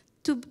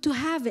to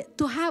have it,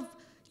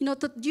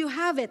 you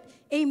have it.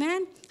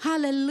 Amen?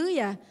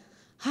 Hallelujah.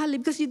 Hallelujah.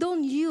 Because you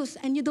don't use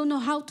and you don't know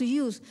how to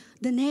use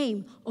the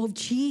name of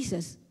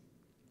Jesus.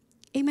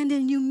 Amen.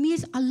 Then you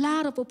miss a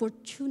lot of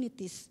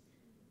opportunities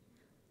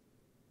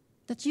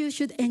that you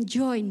should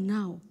enjoy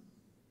now,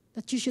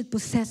 that you should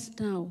possess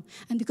now.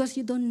 And because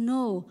you don't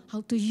know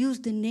how to use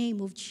the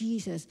name of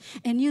Jesus,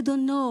 and you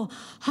don't know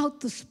how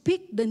to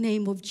speak the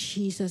name of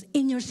Jesus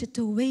in your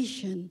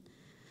situation,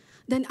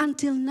 then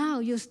until now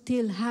you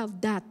still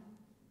have that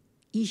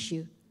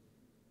issue.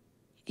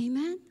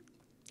 Amen?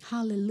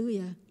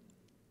 Hallelujah.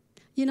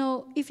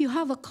 If you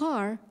have a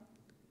car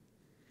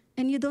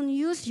and you don't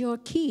use your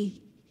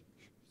key,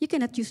 you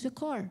cannot use the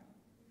car.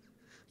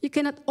 You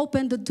cannot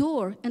open the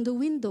door and the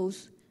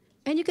windows.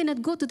 And you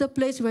cannot go to the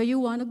place where you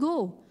want to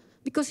go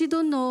because you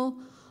don't know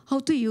how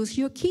to use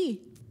your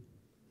key.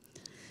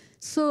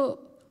 So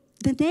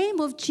the name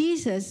of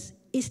Jesus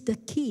is the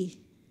key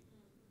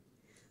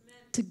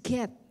to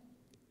get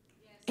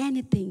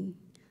anything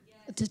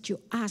that you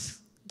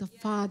ask the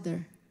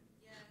Father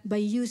by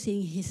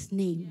using His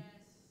name.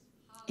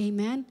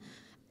 Amen?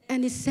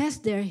 And it says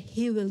there,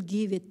 He will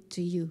give it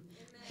to you.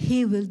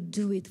 He will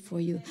do it for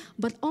you.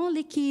 But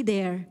only key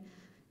there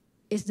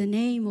is the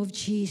name of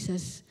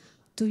Jesus.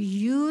 To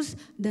use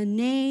the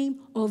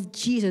name of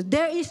Jesus.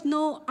 There is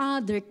no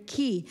other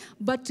key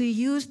but to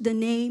use the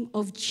name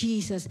of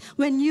Jesus.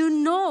 When you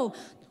know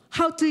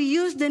how to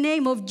use the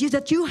name of Jesus,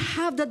 that you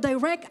have the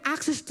direct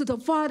access to the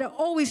Father,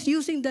 always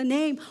using the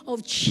name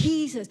of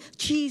Jesus,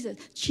 Jesus,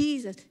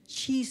 Jesus,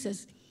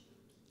 Jesus.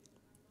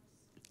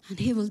 And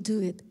He will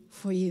do it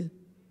for you.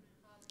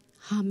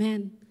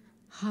 Amen.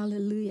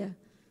 Hallelujah.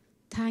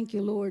 Thank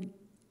you, Lord.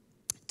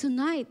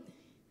 Tonight,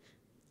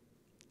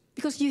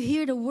 because you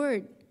hear the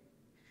word,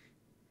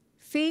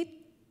 faith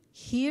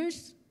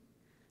hears,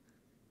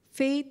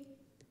 faith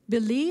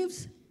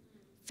believes,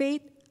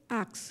 faith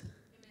acts.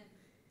 Amen.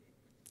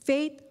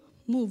 Faith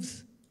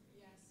moves.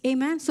 Yes.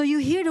 Amen. So you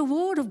hear the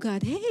word of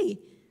God. Hey,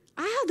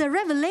 I have the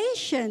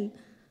revelation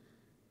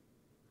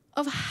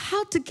of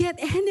how to get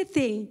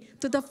anything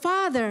to the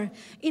Father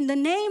in the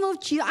name of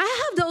Jesus.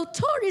 I have the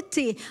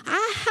authority.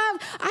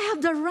 I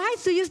have the right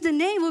to use the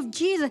name of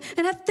Jesus.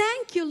 And I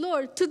thank you,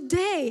 Lord.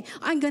 Today,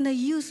 I'm going to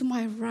use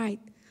my right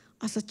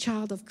as a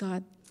child of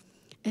God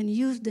and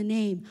use the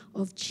name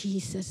of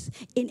Jesus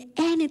in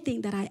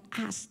anything that I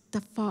ask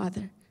the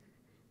Father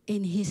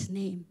in His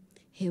name.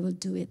 He will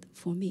do it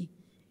for me.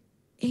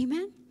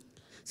 Amen?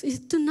 So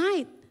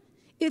tonight,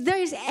 if there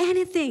is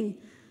anything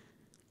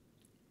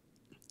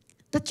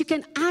that you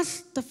can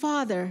ask the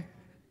Father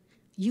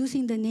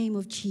using the name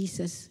of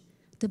Jesus,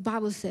 the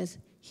Bible says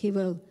He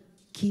will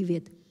give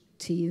it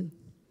to you.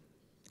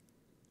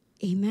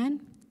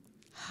 Amen?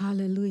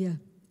 Hallelujah.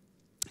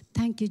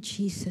 Thank you,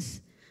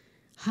 Jesus.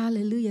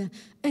 Hallelujah.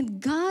 And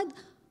God,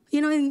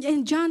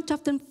 in John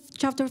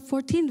chapter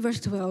 14, verse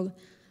 12,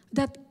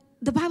 that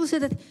the Bible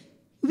said that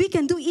we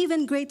can do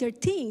even greater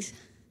things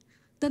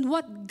than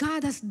what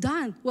God has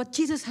done, what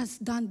Jesus has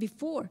done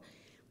before.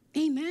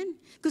 Amen?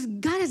 Because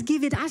God has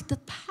given us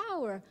that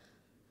power,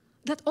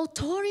 that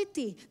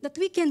authority, that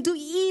we can do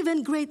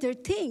even greater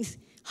things.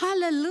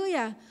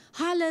 Hallelujah,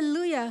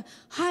 hallelujah,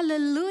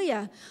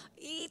 hallelujah.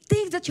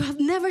 Things that you have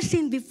never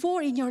seen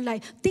before in your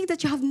life, things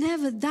that you have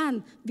never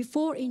done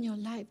before in your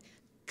life.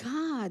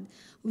 God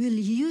will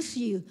use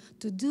you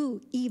to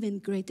do even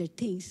greater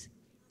things.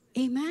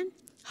 Amen?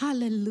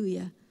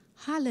 Hallelujah,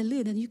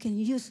 hallelujah. Then you can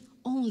use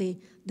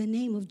only the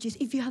name of Jesus.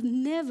 If you have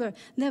never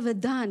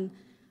done,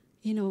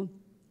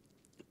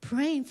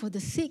 praying for the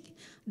sick,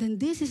 then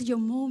this is your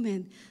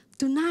moment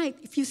Tonight,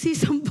 if you see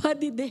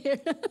somebody there,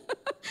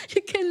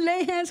 you can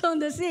lay hands on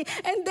the sick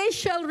and they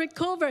shall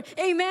recover.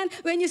 Amen.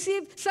 When you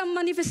see some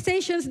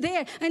manifestations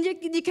there and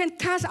you can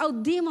cast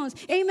out demons.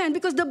 Amen.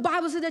 Because the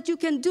Bible says that you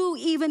can do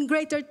even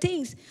greater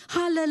things.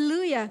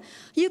 Hallelujah.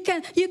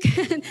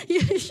 Hallelujah.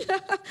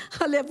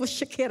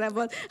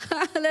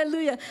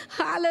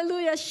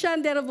 Hallelujah.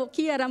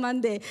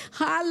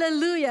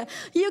 Hallelujah.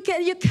 You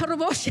can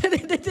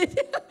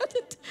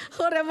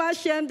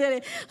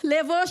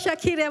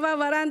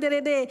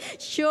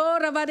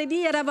Shora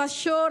vadedia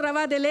rabashora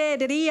vadele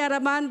deria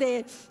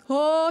ramande.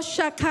 Oh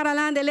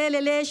shakaralande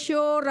lele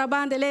shora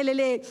bande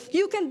lele.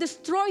 You can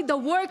destroy the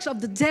works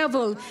of the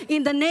devil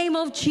in the name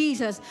of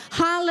Jesus.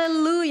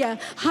 Hallelujah.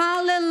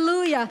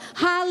 Hallelujah.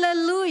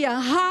 Hallelujah.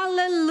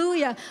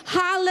 Hallelujah.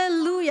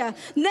 Hallelujah.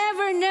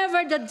 Never,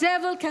 never the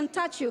devil can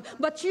touch you,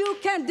 but you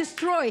can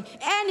destroy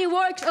any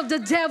works of the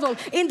devil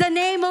in the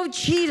name of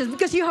Jesus,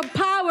 because you have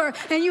power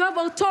and you have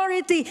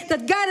authority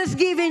that God has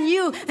given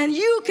you, and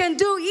you can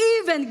do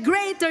even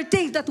greater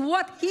things than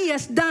what He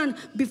has done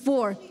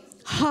before.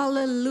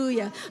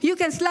 Hallelujah. You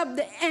can slap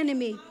the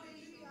enemy,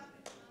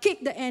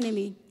 kick the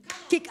enemy,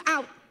 kick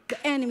out the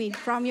enemy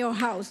from your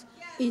house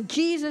in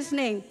Jesus'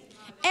 name.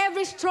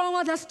 Every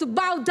stronghold has to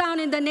bow down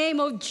in the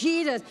name of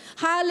Jesus.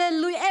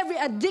 Hallelujah. Every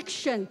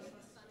addiction,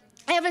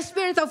 every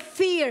spirit of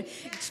fear,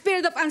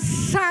 spirit of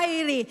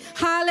anxiety,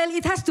 hallelujah,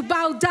 it has to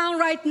bow down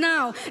right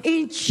now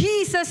in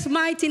Jesus'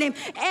 mighty name.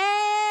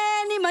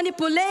 Any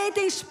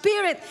manipulating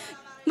spirit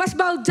must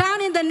bow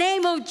down in the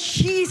name of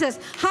Jesus.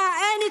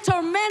 Any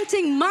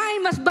tormenting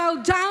mind must bow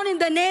down in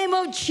the name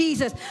of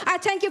Jesus. I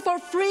thank you for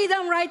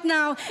freedom right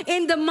now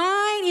in the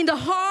mind, in the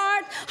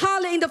heart,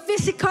 hallelujah, in the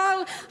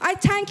physical. I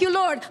thank you,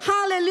 Lord.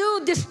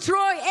 Hallelujah.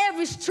 Destroy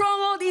every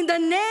stronghold in the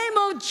name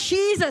of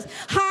Jesus.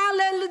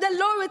 Hallelujah. The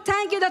Lord, we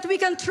thank you that we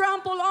can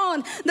trample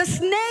on the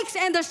snakes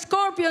and the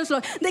scorpions,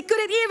 Lord. They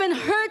couldn't even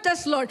hurt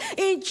us, Lord.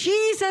 In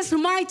Jesus'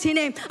 mighty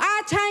name.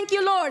 I thank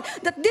you, Lord,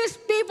 that these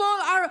people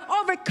are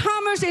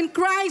overcomers in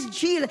Christ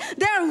Jesus.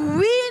 They're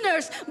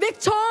winners,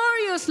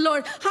 victorious,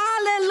 Lord.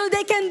 Hallelujah.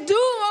 They can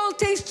do all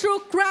things through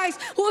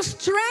Christ who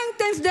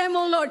strengthens them,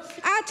 oh Lord.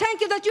 I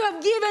thank you that you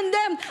have given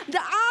them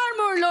the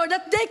armor, Lord,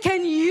 that they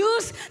can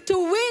use to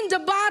win the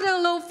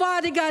battle, oh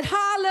Father God.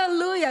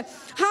 Hallelujah.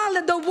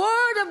 Hallelujah. The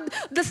word of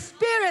the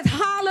Spirit.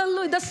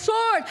 Hallelujah. The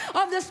sword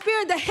of the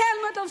Spirit, the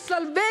helmet of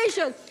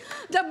salvation,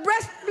 the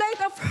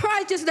breastplate of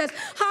righteousness,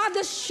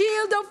 the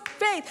shield of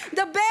faith,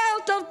 the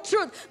belt of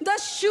truth, the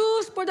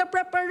shoes for the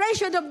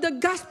preparation of the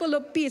gospel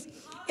of peace.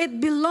 It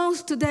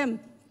belongs to them.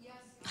 Yes.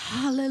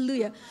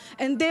 Hallelujah.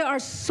 And they are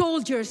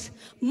soldiers,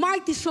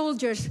 mighty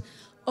soldiers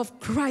of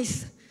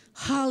Christ.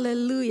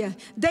 Hallelujah.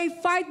 They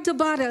fight the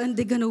battle and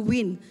they're going to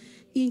win.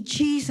 In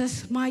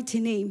Jesus'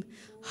 mighty name.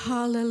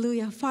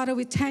 Hallelujah. Father,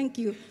 we thank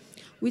you.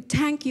 We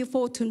thank you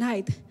for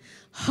tonight.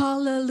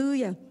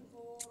 Hallelujah.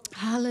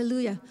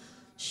 Hallelujah.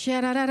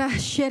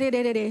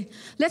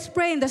 Let's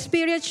pray in the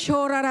Spirit.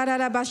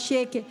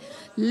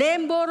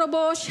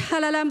 Lemborobo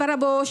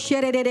shalalambarabo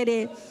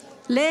sherede.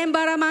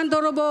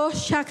 Lembaramandorobo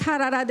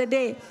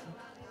shakarade.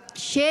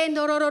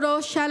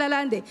 Shendororo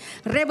shalalande.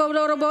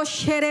 Rebolorobo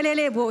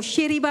sherelebo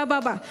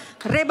shiribaba.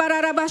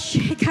 Rebararaba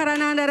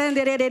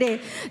shikaranandarande.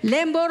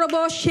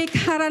 Lemborobo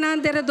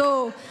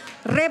shikarananderedo.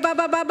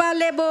 Rebababa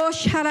lebo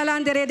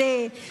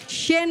shalalandere.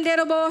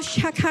 Shenderobo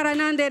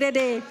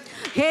shakaranandere.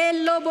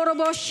 Hello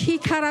borobo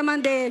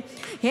shikaramande.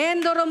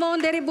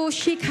 Endoromonderibu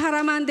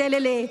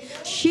shikaramandelele.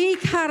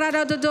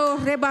 Shikarado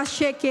reba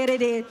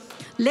shekerede.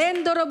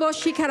 Lendorobo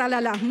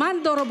shikaralala.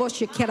 Mandorobo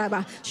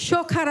shikaraba.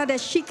 Shokarade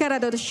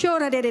shikarado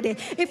shorade.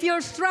 If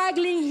you're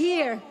struggling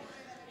here,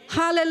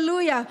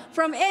 hallelujah,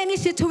 from any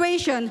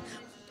situation,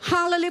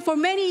 hallelujah, for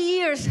many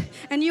years,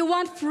 and you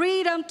want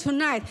freedom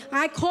tonight,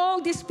 I call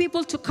these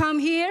people to come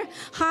here,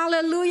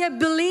 hallelujah,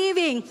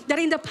 believing that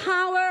in the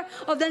power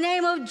of the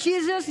name of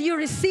Jesus, you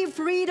receive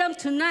freedom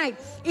tonight,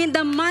 in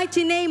the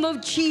mighty name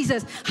of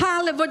Jesus.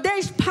 Hallelujah, for there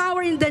is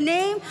power in the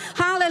name,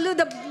 hallelujah.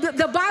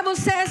 The Bible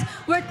says,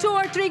 where two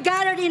or three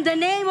gathered in the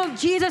name of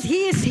Jesus,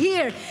 He is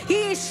here.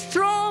 He is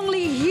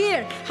strongly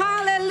here.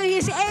 Hallelujah, He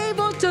is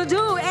able to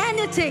do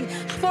anything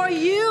for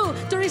you,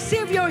 to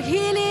receive your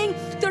healing,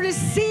 to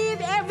receive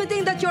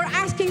everything that you're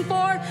asking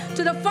for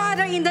to the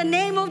Father in the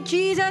name of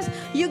Jesus.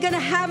 You're going to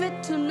have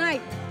it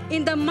tonight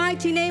in the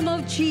mighty name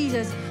of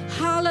Jesus.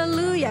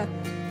 Hallelujah.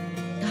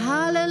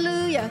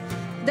 Hallelujah.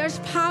 There's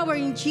power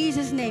in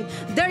Jesus' name.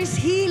 There is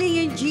healing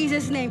in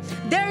Jesus' name.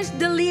 There is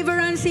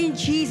deliverance in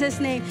Jesus'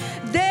 name.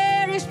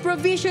 There is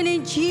provision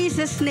in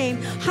Jesus'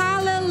 name.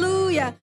 Hallelujah.